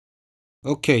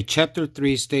Okay, chapter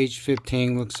 3, stage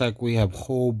 15. Looks like we have a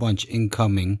whole bunch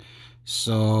incoming.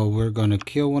 So we're going to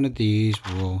kill one of these.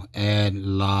 We'll add a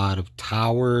lot of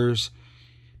towers.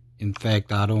 In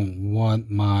fact, I don't want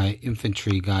my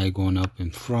infantry guy going up in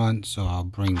front, so I'll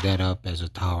bring that up as a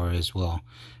tower as well.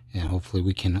 And hopefully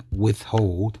we can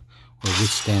withstand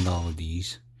all of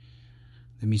these.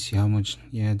 Let me see how much.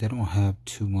 Yeah, they don't have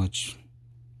too much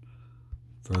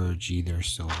verge either,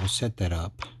 so we'll set that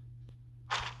up.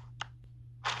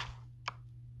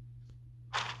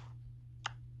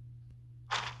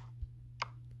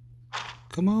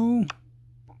 Come on,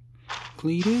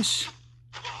 Cletus.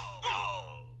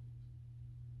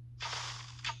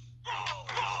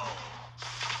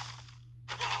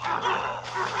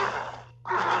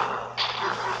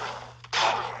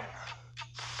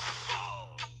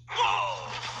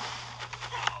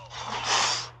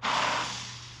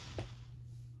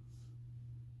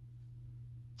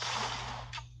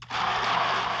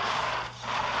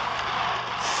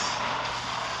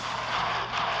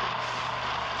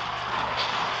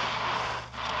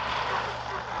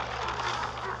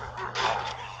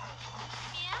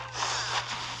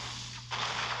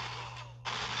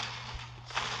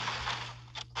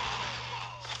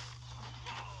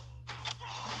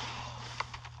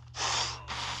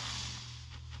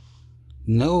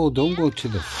 No, don't go to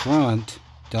the front,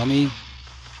 dummy.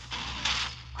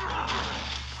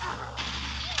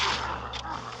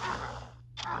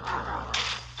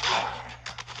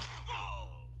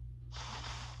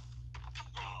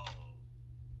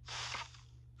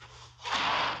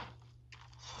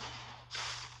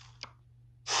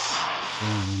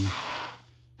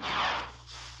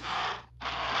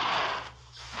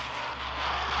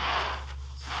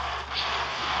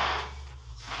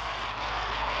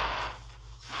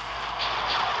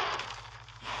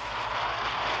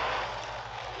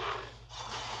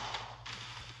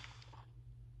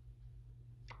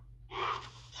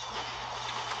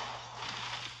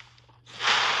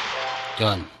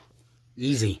 Done.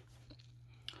 Easy.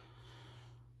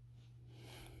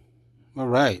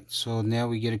 Alright, so now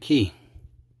we get a key.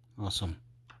 Awesome.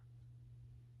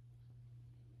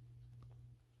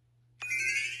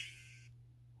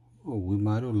 Oh, we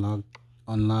might unlock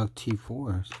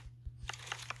T4s.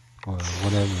 Or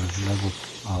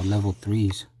whatever, level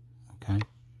 3s.